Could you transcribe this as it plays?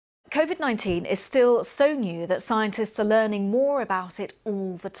COVID-19 is still so new that scientists are learning more about it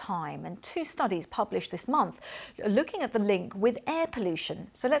all the time. And two studies published this month are looking at the link with air pollution.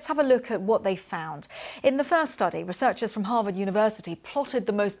 So let's have a look at what they found. In the first study, researchers from Harvard University plotted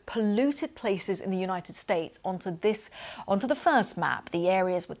the most polluted places in the United States onto the first map. The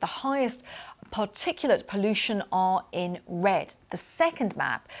areas with the highest particulate pollution are in red. The second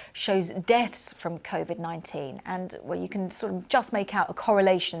map shows deaths from COVID-19, and well, you can sort of just make out a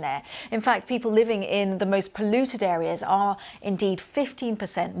correlation there. In fact, people living in the most polluted areas are indeed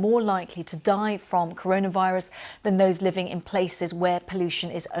 15% more likely to die from coronavirus than those living in places where pollution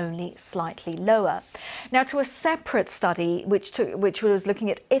is only slightly lower. Now, to a separate study which was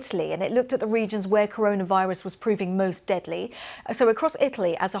looking at Italy, and it looked at the regions where coronavirus was proving most deadly. So across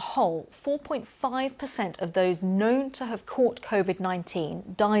Italy as a whole, 4.5% of those known to have caught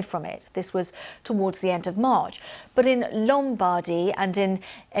COVID-19 died from it. This was towards the end of March. But in Lombardy and in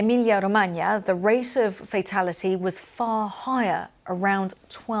Emilia-Romagna, the rate of fatality was far higher, around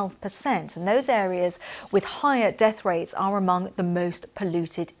 12%. And those areas with higher death rates are among the most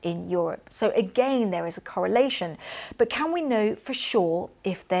polluted in Europe. So again, there is a correlation. But can we know for sure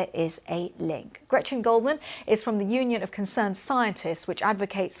if there is a link? Gretchen Goldman is from the Union of Concerned Scientists, which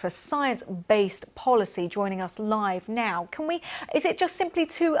advocates for science-based policy, joining us live now. Is it just simply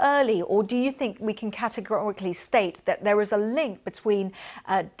too early, or do you think we can categorically state that there is a link between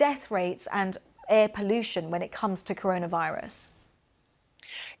death rates and air pollution when it comes to coronavirus?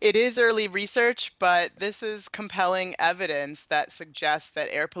 It is early research, but this is compelling evidence that suggests that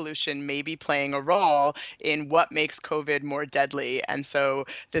air pollution may be playing a role in what makes COVID more deadly. And so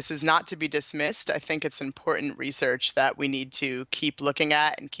this is not to be dismissed. I think it's important research that we need to keep looking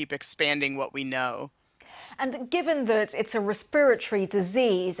at and keep expanding what we know. And given that it's a respiratory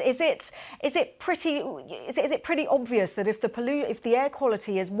disease, is it pretty obvious that if the air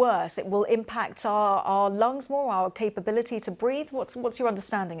quality is worse, it will impact our lungs more, our capability to breathe? What's your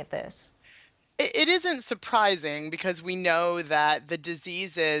understanding of this? It isn't surprising, because we know that the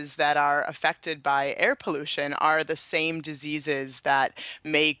diseases that are affected by air pollution are the same diseases that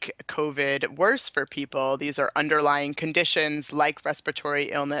make COVID worse for people. These are underlying conditions like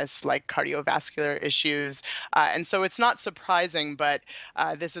respiratory illness, like cardiovascular issues. And so it's not surprising, but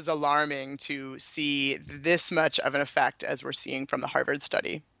this is alarming to see this much of an effect as we're seeing from the Harvard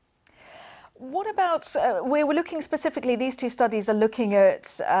study. What about, we're looking specifically, these two studies are looking at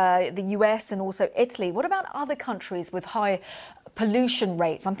the US and also Italy. What about other countries with high pollution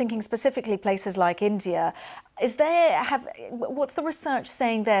rates? I'm thinking specifically places like India. What's the research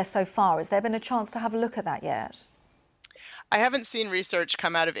saying there so far? Has there been a chance to have a look at that yet? I haven't seen research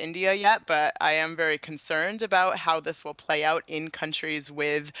come out of India yet, but I am very concerned about how this will play out in countries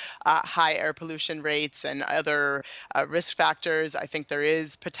with high air pollution rates and other risk factors. I think there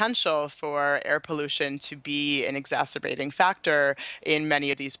is potential for air pollution to be an exacerbating factor in many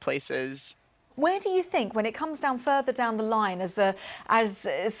of these places. Where do you think, when it comes down further down the line, as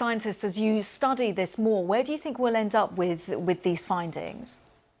scientists, as you study this more, where do you think we'll end up with these findings?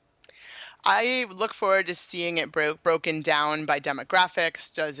 I look forward to seeing it broken down by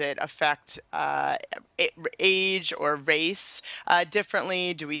demographics. Does it affect age or race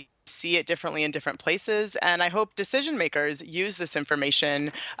differently? Do we see it differently in different places? And I hope decision makers use this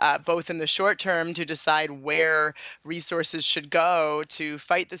information both in the short term to decide where resources should go to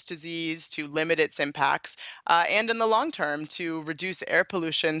fight this disease, to limit its impacts, and in the long term to reduce air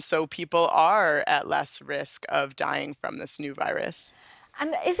pollution so people are at less risk of dying from this new virus.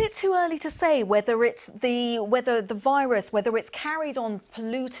 And is it too early to say whether the virus, whether it's carried on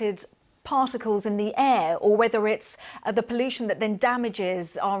polluted particles in the air, or whether it's the pollution that then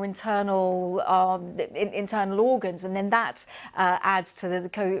damages our internal organs, and then that adds to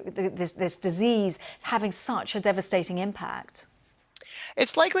this disease having such a devastating impact?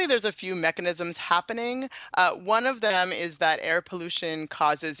 It's likely there's a few mechanisms happening. One of them is that air pollution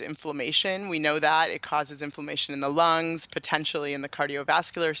causes inflammation. We know that it causes inflammation in the lungs, potentially in the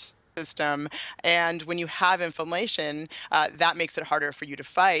cardiovascular system. And when you have inflammation, that makes it harder for you to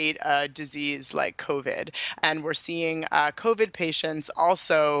fight a disease like COVID. And we're seeing COVID patients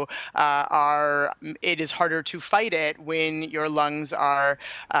also it is harder to fight it when your lungs are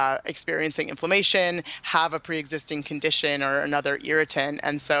experiencing inflammation, have a pre-existing condition or another irritant.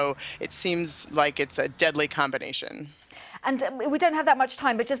 And so it seems like it's a deadly combination. And we don't have that much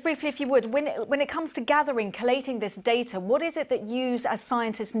time, but just briefly, if you would, when it comes to collating this data, what is it that you as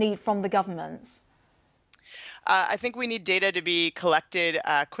scientists need from the governments? I think we need data to be collected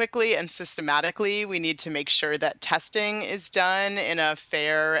quickly and systematically. We need to make sure that testing is done in a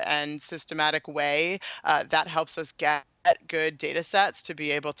fair and systematic way. That helps us get good data sets to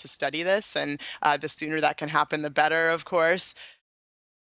be able to study this. And the sooner that can happen, the better, of course.